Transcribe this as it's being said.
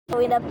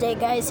Update,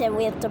 guys, and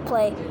we have to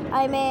play.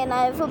 I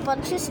have a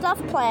bunch of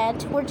stuff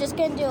planned. We're just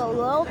gonna do a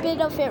little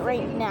bit of it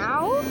right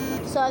now.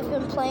 So I've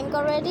been playing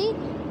already,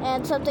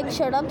 and something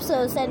showed up,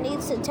 so Zen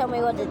needs to tell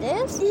me what it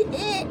is.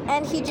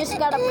 And he just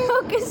got a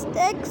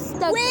Pokéstick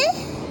stuck.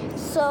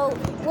 So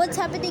what's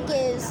happening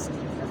is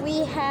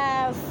we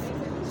have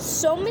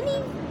so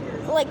many,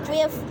 we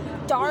have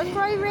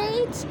Darkrai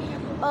raids,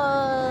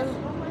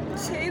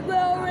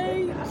 Sableye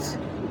raids.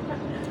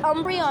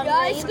 Umbreon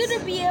Guy's raids.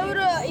 gonna be able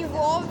to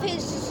evolve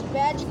his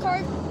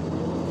Magikarp.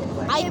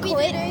 I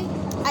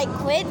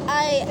quit.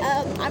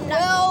 I'm not.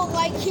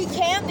 Well, he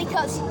can't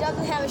because he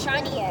doesn't have a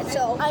shiny yet.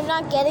 So I'm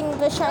not getting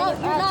the shiny.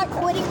 you're not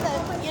quitting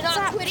the. You're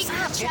not quitting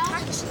the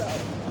challenge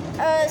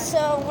though.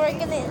 So we're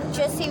gonna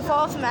just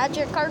evolve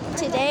Magikarp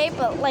today,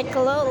 but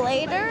a little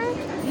later.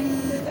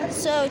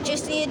 So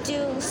just need to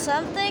do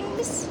some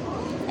things,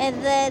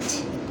 and then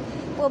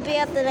we'll be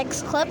at the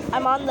next clip.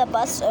 I'm on the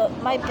bus, so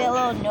it might be a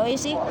little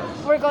noisy.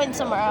 We're going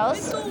somewhere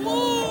else.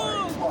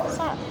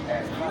 Stop.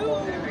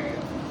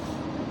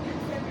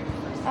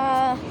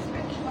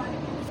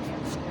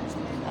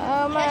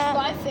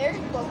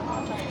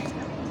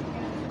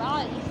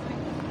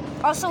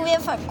 Also, we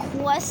have a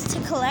quest to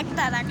collect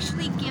that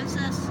actually gives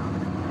us,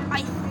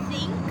 I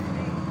think,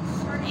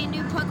 a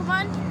new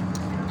Pokemon.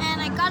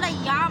 And I got a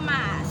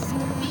Yamask.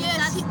 Yes.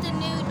 That's the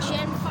new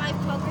Gen 5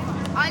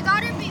 Pokemon. I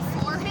got it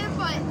before him,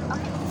 but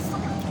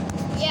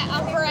yeah,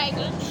 I'm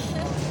bragging.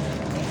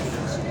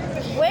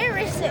 Where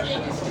is it?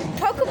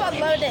 Pokemon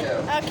loaded.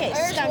 Okay,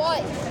 Where's Stunky.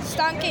 what?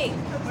 Stunky.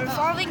 We're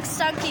evolving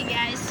Stunky,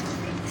 guys.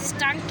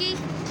 Stunky,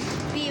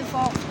 be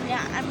evolved.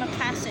 Yeah, I'm a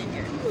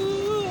passenger.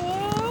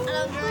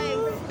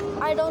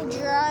 I don't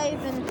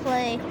drive and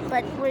play,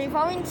 but we're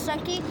evolving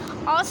Stunky.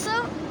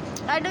 Also,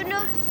 I don't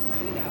know if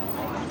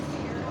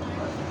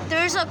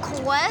there's a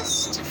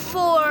quest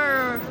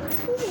for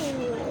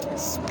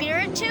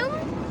Spiritomb.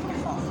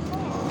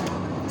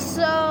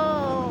 So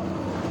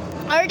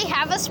I already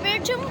have a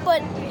Spiritomb,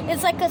 but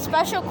it's a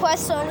special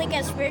quest to only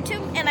get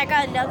Spiritomb, and I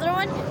got another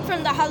one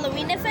from the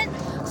Halloween event.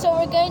 So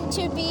we're going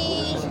to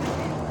be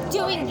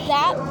doing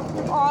that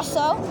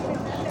also.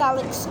 That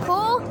looks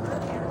cool.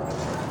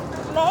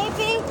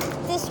 Maybe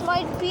this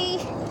might be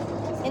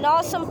an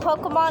awesome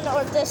Pokemon,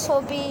 or this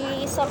will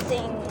be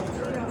something.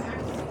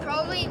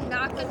 Probably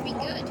not gonna be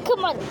good.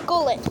 Come on,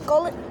 Golett.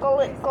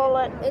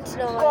 It's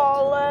no.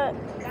 Golett.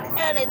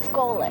 And it's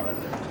Golett.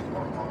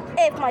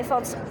 If my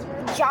phone's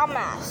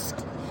Yamask.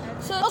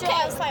 So Okay,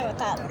 I'm fine with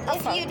that.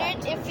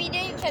 If he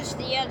didn't catch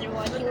the other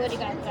one, he would have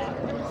got that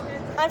one.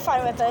 I'm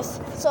fine with this.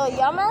 So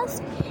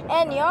Yamask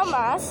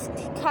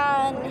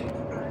can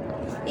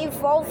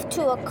evolve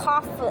to a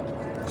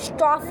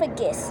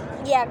Strophagus.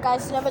 Yeah,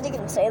 guys, nobody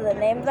can say the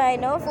name that I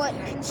know. What?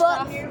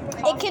 But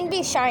it can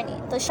be shiny.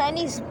 The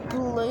shiny's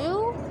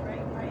blue.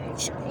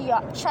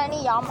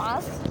 Shiny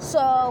Yamask.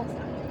 So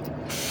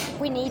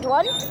we need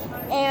one,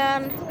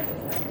 and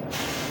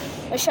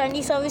a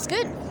shiny's always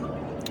good.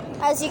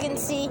 As you can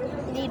see,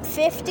 you need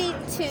 50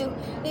 to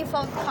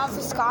evolve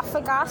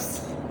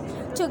Cofagos.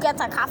 To get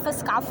a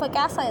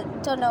Cofagos, I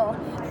don't know.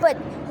 But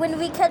when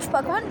we catch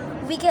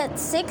Pokemon, we get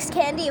 6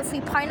 candy. If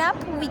we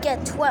pineapple, we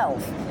get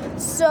 12.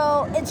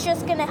 So it's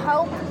just gonna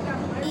help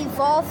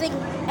evolving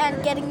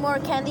and getting more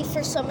candy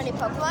for so many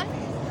Pokemon.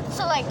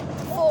 So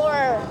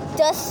for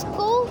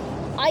Duskull,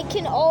 I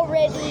can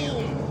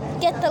already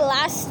get the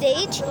last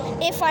stage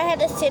if I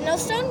had a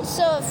Sinnoh-stone.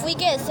 So if we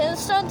get a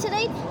Sinnoh-stone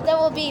today, then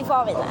we'll be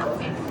evolving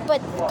that.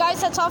 But guys,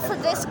 that's all for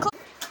this clip.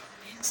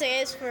 So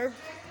yes, we're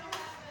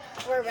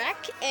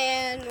back,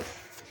 and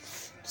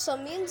so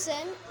me and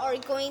Zen are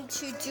going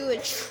to do a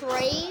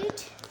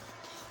trade.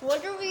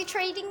 What are we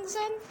trading,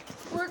 Zen?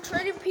 We're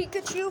trading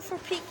Pikachu for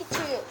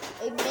Pikachu.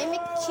 A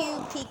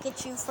Mimikyu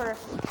Pikachu for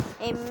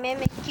a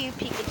Mimikyu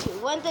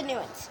Pikachu. One of the new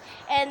ones.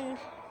 And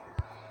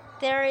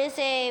there is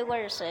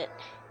where is it?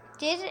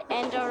 Did it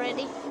end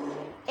already?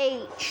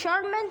 A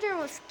Charmander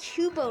with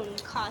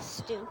Cubone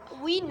costume.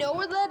 We know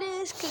where that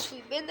is because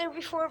we've been there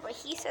before, but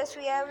he says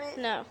we haven't.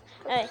 No.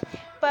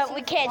 But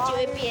we can't do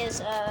it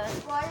because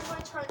Why am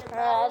I trying to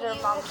other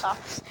mom's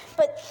office.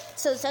 But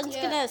so Zen's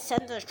gonna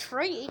send a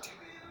trade.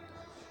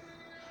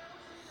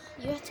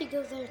 You have to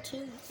go there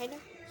too. I know.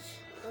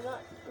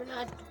 We're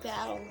not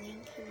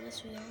battling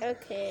unless we are.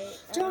 Okay.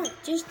 Don't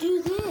just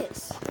do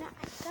this.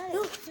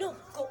 No,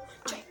 go.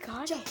 I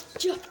got it.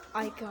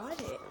 I got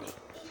it.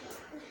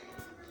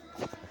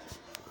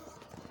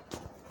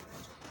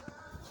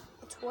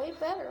 It's way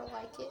better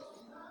like it.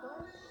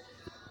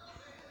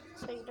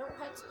 So you don't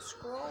have to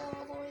scroll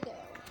all the way down.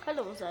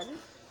 Hello, Zen.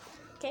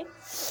 Okay.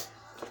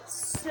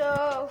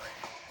 So,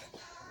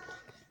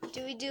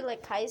 do we do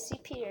high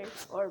CP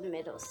or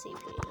middle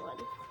CP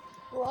one?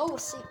 Low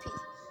CP.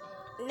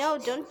 No,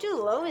 don't do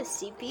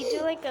lowest CP.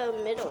 Do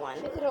a middle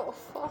one. Middle,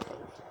 fine.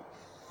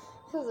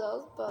 Because I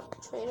was about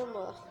to trade him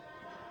a...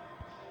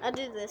 I'll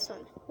do this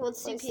one. What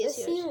CP is this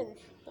yours? even?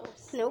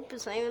 Nope,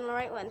 it's not even the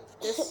right one.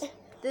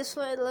 This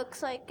one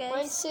looks like, guys.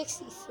 Mine's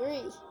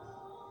 63.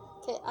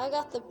 Okay, I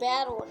got the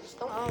bad ones.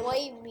 Don't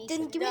blame me.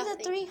 Then for give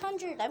nothing. me the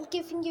 300. I'm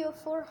giving you a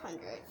 400.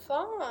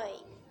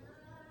 Fine.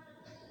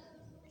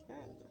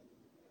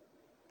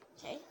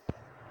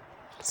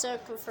 So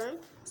confirm.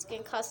 It's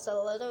gonna cost a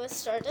little to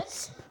start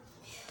this.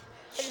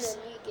 And then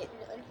you get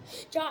none.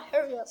 John,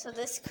 hurry up. So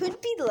this could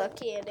be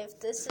lucky, and if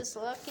this is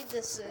lucky,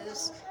 this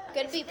is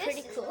gonna be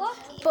pretty cool.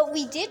 lucky. But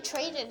we did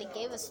trade and it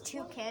gave us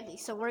 2 candy,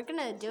 so we're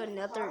gonna do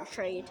another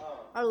trade.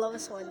 Our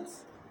lowest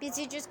ones. Because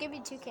you just gave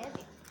me 2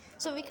 candy.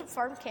 So we can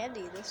farm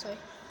candy this way.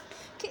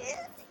 Okay,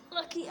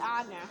 lucky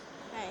no.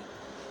 Hey.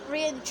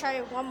 We're gonna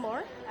try one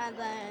more and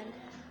then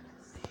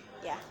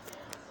yeah.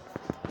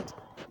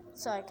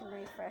 So I can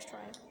refresh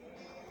mine.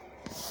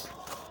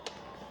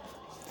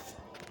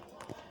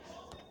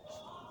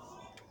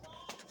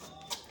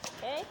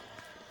 Okay.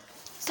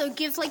 So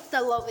give like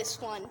the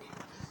lowest one.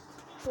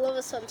 The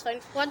lowest one's fine.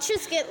 Once you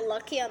get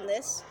lucky on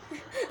this,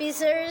 because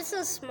there is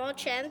a small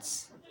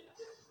chance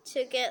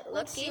to get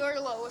What's lucky. your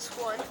lowest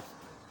one?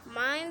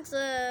 Mine's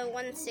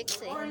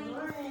 160.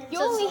 You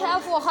only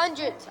have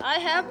 100. I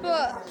have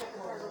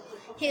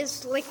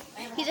his like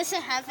he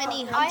doesn't have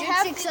any I hundreds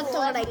have except the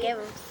one I gave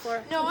him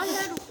for. No, I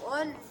had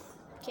 1.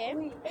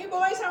 Okay. Hey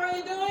boys, how are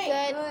you doing?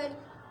 Good.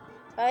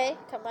 Alright,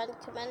 come on.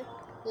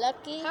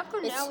 Lucky. How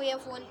come now we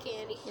have 1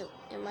 candy?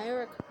 Am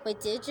I wait,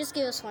 did it just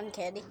give us 1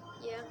 candy?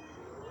 Yeah.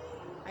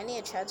 I need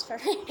a transfer.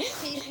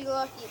 Please be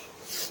lucky.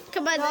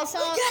 Come on, I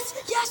saw.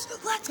 Yes,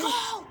 let's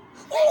go!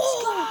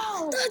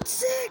 Oh, that's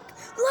sick.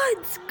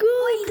 Let's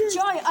go.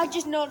 Johnny, I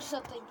just noticed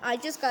something. I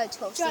just got a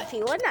 12 John,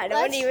 CP one. I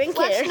don't even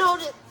Let's care.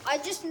 notice. I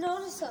just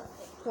noticed something.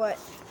 What?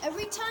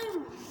 Every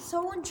time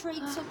someone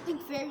trades something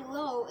very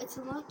low, it's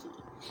lucky.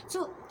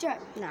 So,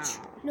 Jack.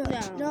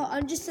 No,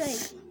 I'm just saying.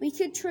 We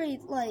could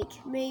trade,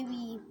 like,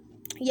 maybe.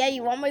 Yeah,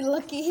 you want my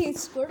lucky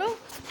Squirtle?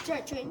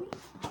 Jack, trade me.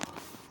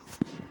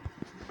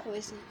 Who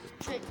is it?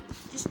 Trade.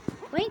 Just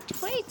Wait.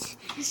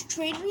 Just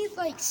trade me,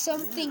 like,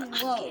 something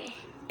low.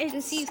 To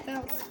see if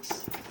that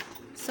works.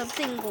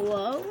 Something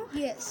low?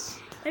 Yes.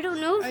 I don't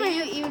know if Are I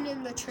you even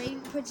in the trading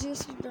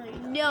position or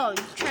No, I'm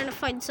trying to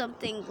find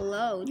something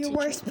low. your to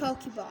worst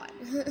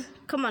Pokemon?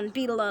 Come on,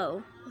 be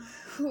low.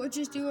 We'll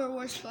just do our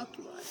worst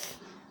Pokemon.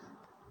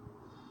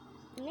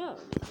 No.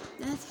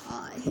 That's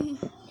high.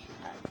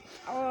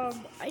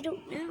 I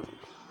don't know.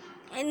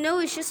 I know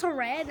it's just a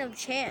random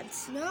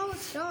chance. No,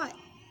 it's not.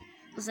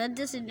 Zed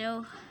doesn't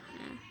know.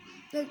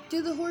 Like,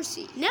 do the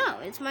horsey. No,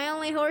 it's my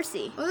only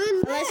horsey. Well,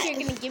 then Unless that. you're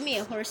gonna give me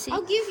a horsey.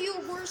 I'll give you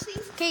a horsey.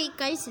 Okay,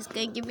 guys, he's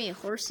gonna give me a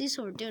horsey,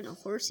 so we're doing a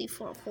horsey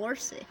for a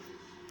horsey.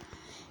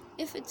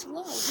 If it's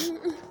low.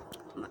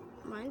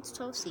 Mine's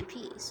 12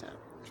 CP, so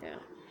true.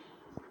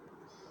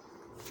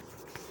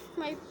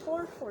 My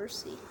poor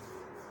horsey.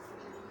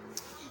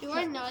 Do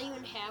I not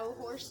even have a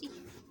horsey?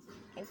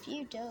 If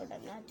you don't,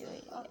 I'm not doing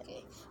it.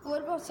 Okay.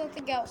 What about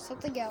something else?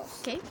 Something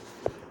else. Okay,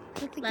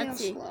 Something let's else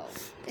see. low.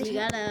 You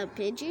got a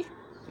Pidgey?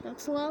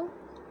 Looks low.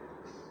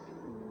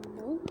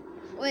 No.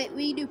 Wait,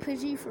 we do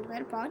Pidgey for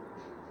Metapod?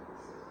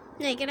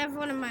 Yeah, you can have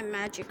one of my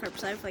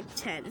Magikarps. I have like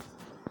 10.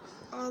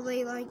 Are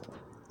they, like,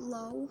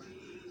 low?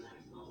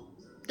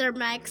 Their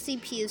max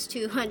CP is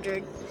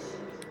 200.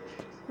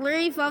 We're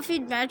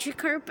evolving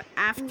Magikarp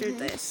after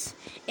this.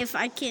 If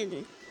I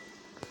can.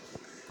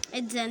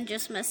 And then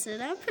just mess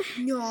it up.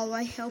 No,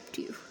 I helped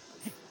you.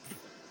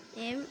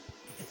 M-A.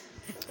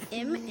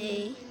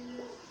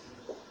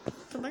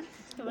 Come on.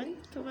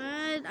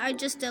 I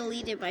just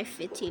deleted my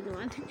 15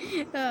 one.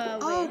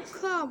 Oh, Wait.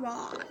 come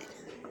on.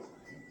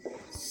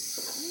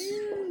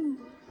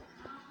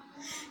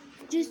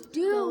 Just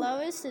do. The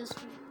lowest is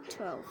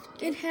 12.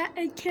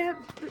 It can't.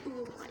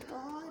 Oh my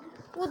god.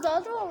 Well, the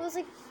other one was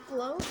like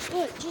low.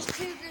 Look, just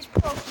do this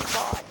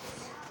Pokemon.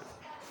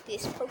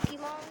 This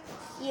Pokemon?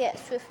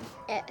 Yes, with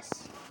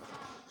S.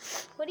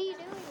 What are you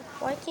doing?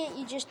 Why can't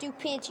you just do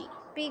Pidgey?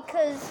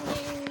 Because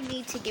you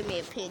need to give me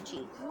a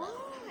Pidgey. Why?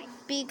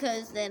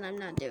 Because then I'm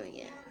not doing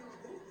it.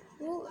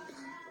 Well,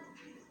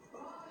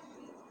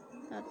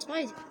 That's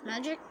my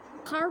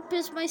Magikarp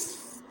is my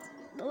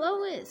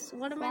lowest.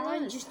 What am I fine,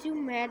 lowest? just do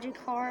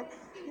Magikarp.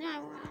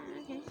 No,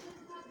 okay.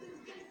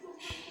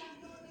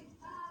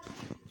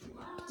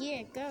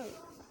 Yeah, go.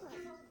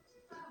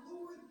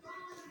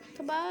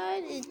 Come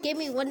on, it gave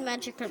me 1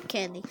 Magikarp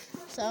candy.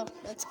 So,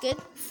 that's good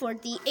for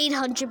the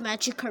 800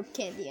 Magikarp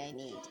candy I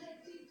need.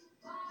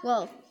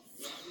 Well,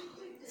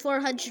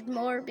 400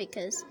 more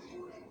because...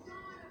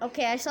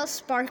 Okay, I saw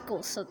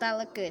Sparkle, so that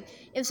looked good.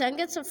 If Zen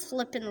gets a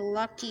flippin'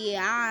 lucky,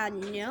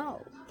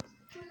 no.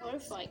 What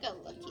if I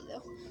got lucky,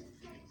 though?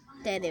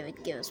 Then it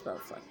would give us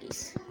both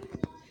luckies.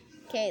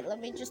 Okay, let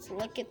me just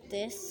look at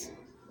this.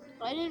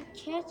 I didn't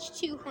catch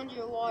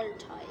 200 water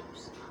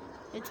types.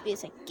 It's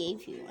because I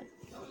gave you one.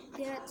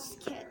 That's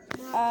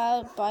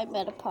Buy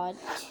Metapod.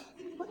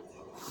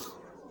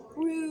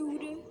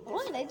 rude.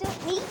 What? I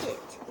don't need it.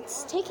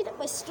 It's taking up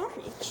my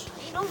storage.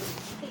 You don't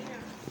care.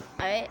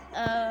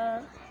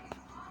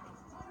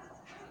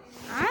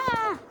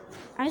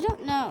 I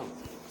don't know.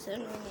 So we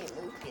need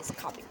to move this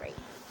copyright.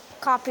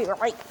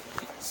 Copyright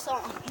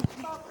song.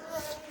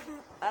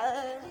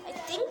 I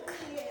think.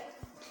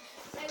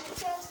 And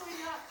it's actually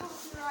not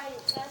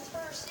copyrighted. That's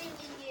her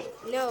singing it.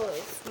 No,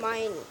 if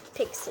mine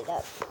picks it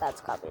up,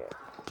 that's copyright.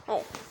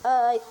 Alright,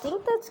 I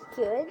think that's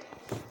good.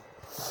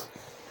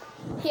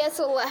 He has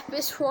a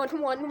lapis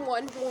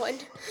 1111.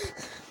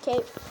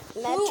 Okay,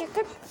 magic.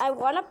 I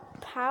want to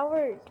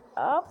power it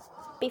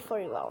up before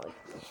evolving.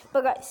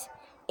 But guys,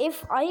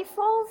 if I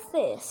evolve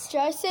this,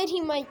 Josh said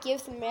he might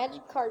give the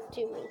magic card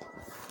to me.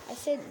 I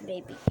said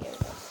maybe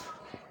Gyarados.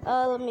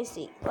 Let me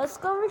see. Let's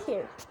go over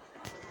here.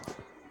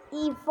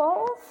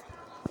 Evolve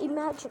a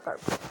Magikarp.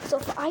 So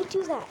if I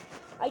do that,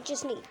 I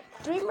just need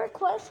 3 more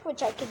quests,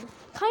 which I can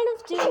kind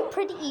of do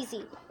pretty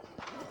easy.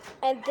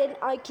 And then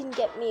I can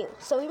get Mew.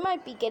 So we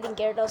might be getting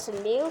Gyarados and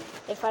Mew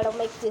if I don't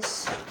make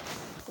this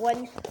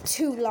one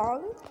too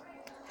long.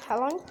 How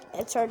long?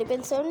 It's already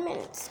been 7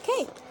 minutes.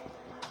 Okay.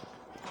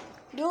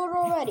 Do it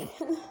already.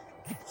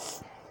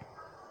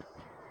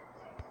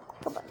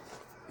 Come on.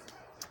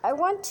 I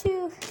would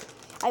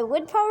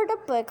power it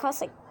up, but it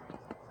costs like...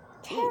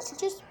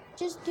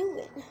 Just do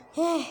it.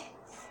 Yeah.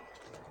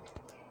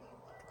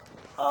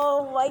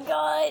 Oh my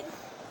god.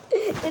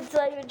 It's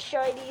not even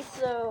shiny,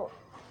 so...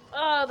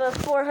 Oh, the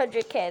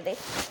 400 candy.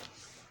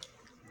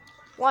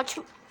 Watch,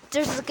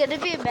 there's gonna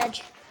be a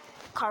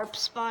Magikarp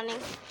spawning,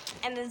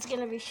 and it's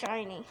gonna be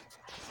shiny.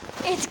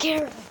 It's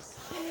Gyarados.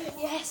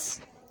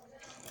 Yes.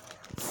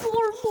 4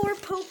 more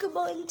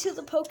Pokemon to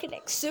the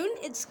Pokedex. Soon,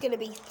 it's gonna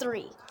be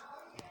 3.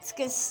 It's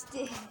gonna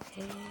stay.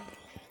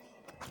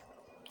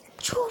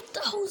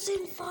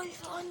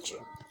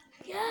 2,500.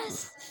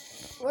 Yes.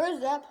 Where's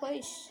that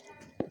place?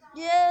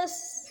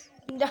 Yes.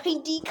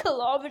 90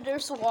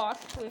 kilometers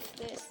walked with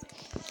this.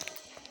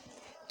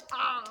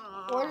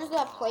 Where does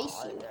that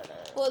place you?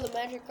 Well, the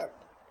Magikarp.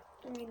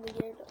 I mean the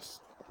Gyarados.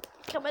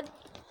 Come on,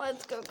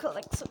 let's go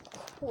collect some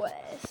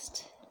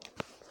quest.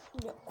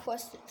 No,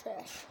 quest is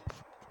trash.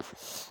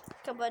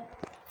 Come on.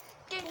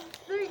 Get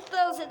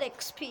 3,000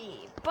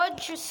 XP.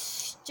 Bunch of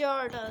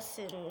Stardust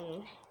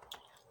and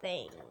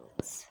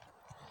things.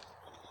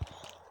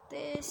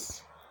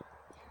 This.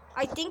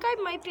 I think I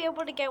might be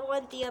able to get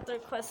one of the other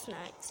quest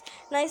next.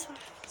 Nice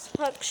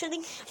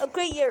functioning.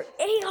 Upgrade your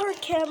AR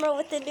camera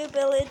with the new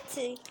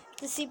ability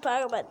to see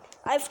Pokemon.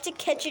 I have to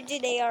catch it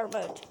in AR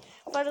mode.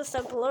 Final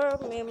step below.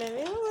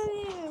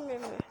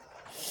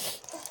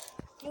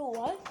 You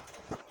what?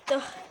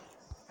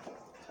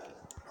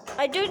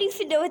 I don't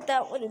even know what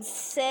that one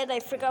said. I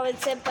forgot what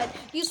it said, but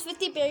use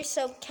 50 berries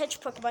so catch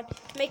Pokemon.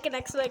 Make an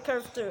excellent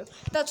curve through.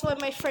 That's why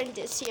my friend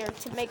is here,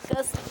 to make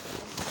us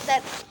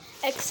that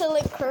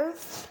excellent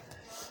curve.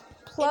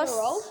 Plus, in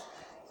a row?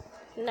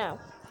 No.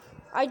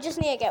 I just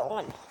need to get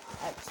one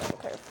excellent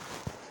curve.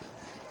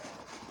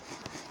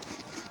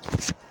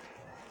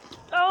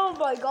 Oh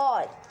my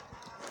god.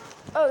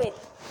 Okay.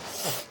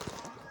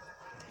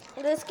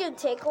 This could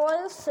take a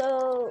while,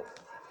 so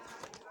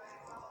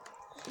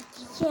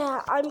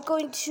yeah, I'm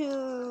going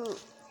to,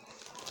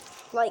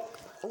 like,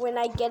 when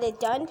I get it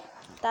done,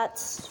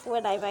 that's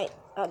when I might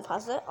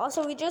unpause it.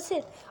 Also, we just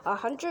hit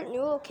 100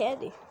 new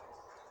candy.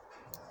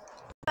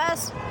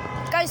 Pass.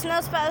 Guys,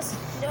 nose pass.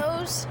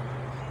 Nose.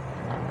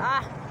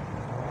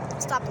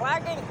 Stop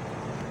lagging.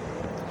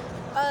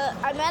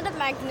 I'm at a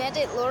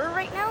magnetic lure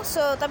right now,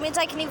 so that means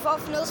I can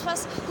evolve nose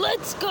pass.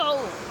 Let's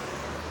go!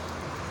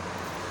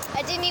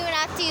 I didn't even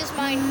have to use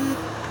mine.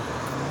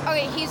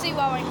 Okay, he's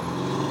evolving.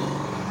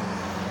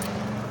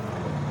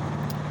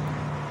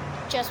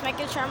 Just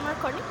making sure I'm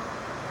recording.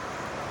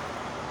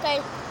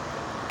 Okay.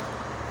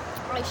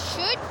 I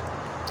should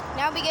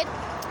now be good.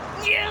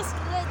 Yes,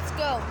 let's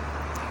go.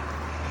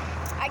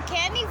 I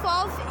can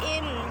evolve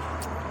in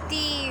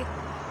the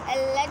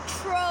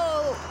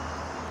Electro.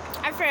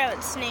 I forgot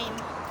its name.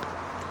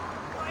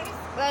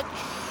 But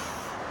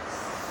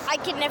I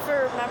can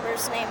never remember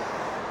its name.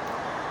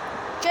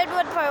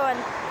 Dreadwood Part 1.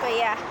 But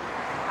yeah,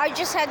 I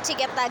just had to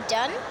get that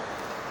done,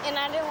 and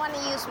I didn't want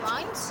to use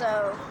mine,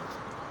 so.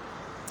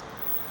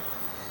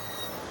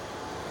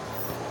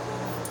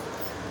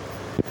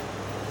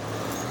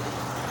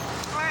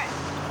 Alright,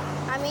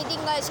 I'm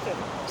eating ice cream,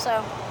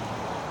 so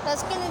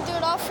that's gonna do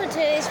it all for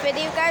today's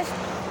video, guys.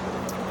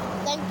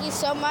 Thank you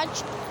so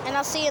much, and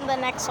I'll see you in the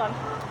next one.